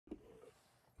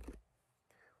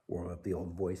Warm up the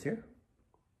old voice here.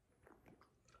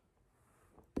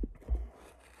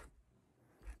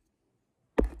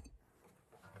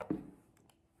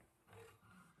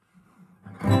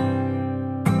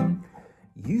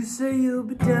 You say you'll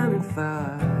be down in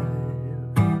 5.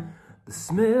 The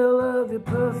smell of your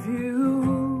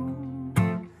perfume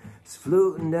is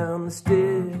floating down the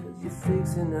stairs. You're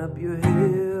fixing up your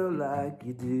hair like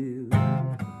you do.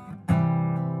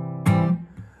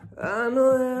 I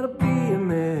know that'll be a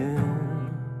mess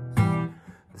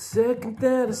the second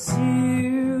that I see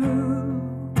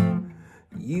you.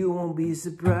 You won't be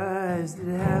surprised,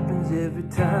 it happens every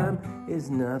time,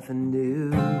 it's nothing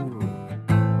new.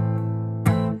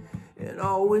 And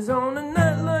always on a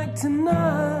night like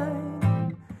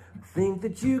tonight, think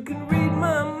that you can read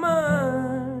my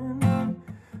mind.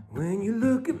 When you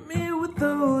look at me with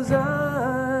those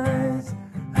eyes,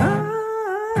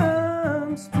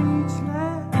 I'm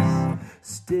speechless,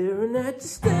 staring at you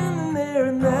standing there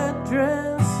in that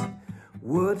dress.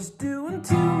 What it's doing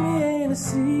to me ain't a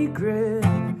secret,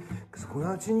 'cause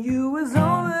watching you is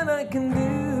all that I can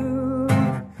do.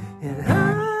 And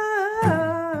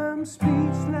I'm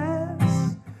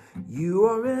speechless. You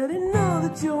already know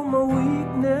that you're my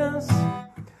weakness.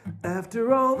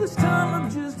 After all this time I'm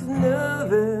just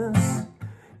nervous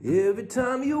every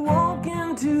time you walk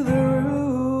into the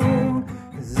room,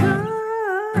 'cause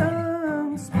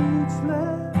I'm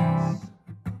speechless.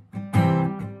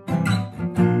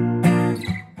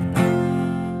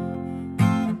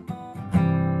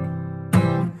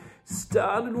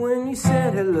 Started when you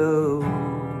said hello,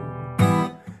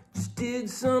 just did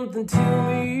something to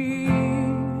me,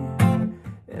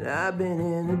 and I've been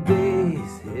in a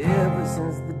daze ever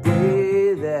since the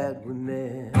day that we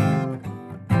met.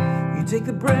 You take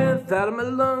the breath out of my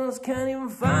lungs, can't even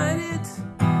fight it,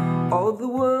 all of the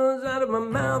words out of my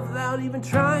mouth without even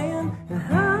trying. And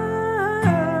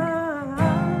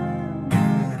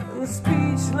I'm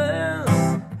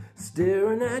speechless,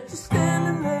 staring at you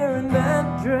standing there in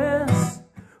that dress.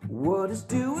 What it's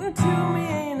doing to me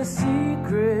ain't a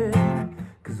secret,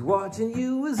 'cause watching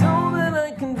you is all that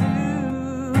I can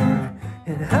do.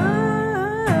 And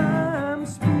I'm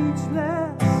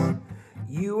speechless.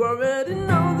 You already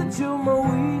know that you're my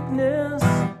weakness.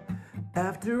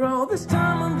 After all this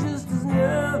time I'm just as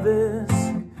nervous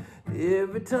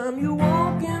every time you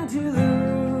walk into the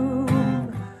room.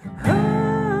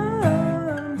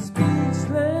 I'm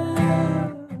speechless.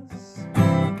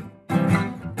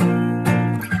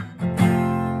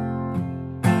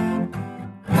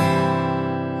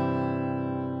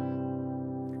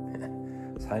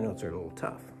 High notes are a little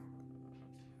tough.